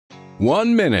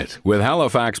1 Minute with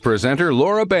Halifax presenter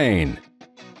Laura Bain.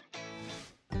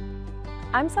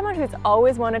 I'm someone who's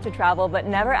always wanted to travel but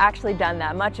never actually done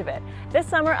that much of it. This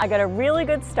summer I got a really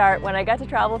good start when I got to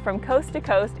travel from coast to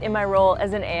coast in my role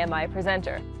as an AMI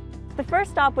presenter. The first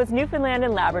stop was Newfoundland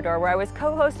and Labrador, where I was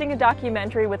co-hosting a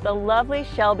documentary with the lovely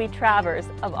Shelby Travers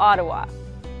of Ottawa.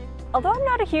 Although I'm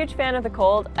not a huge fan of the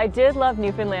cold, I did love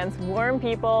Newfoundland's warm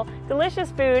people,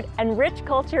 delicious food, and rich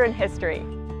culture and history.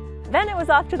 Then it was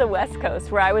off to the West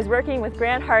Coast, where I was working with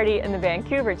Grant Hardy and the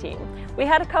Vancouver team. We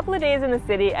had a couple of days in the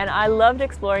city and I loved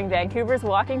exploring Vancouver's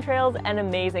walking trails and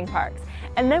amazing parks.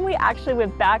 And then we actually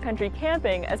went backcountry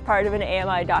camping as part of an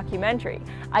AMI documentary.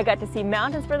 I got to see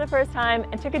mountains for the first time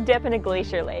and took a dip in a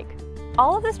glacier lake.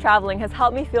 All of this traveling has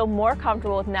helped me feel more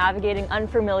comfortable with navigating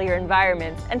unfamiliar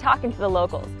environments and talking to the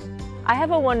locals. I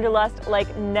have a wanderlust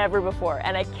like never before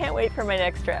and I can't wait for my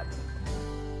next trip.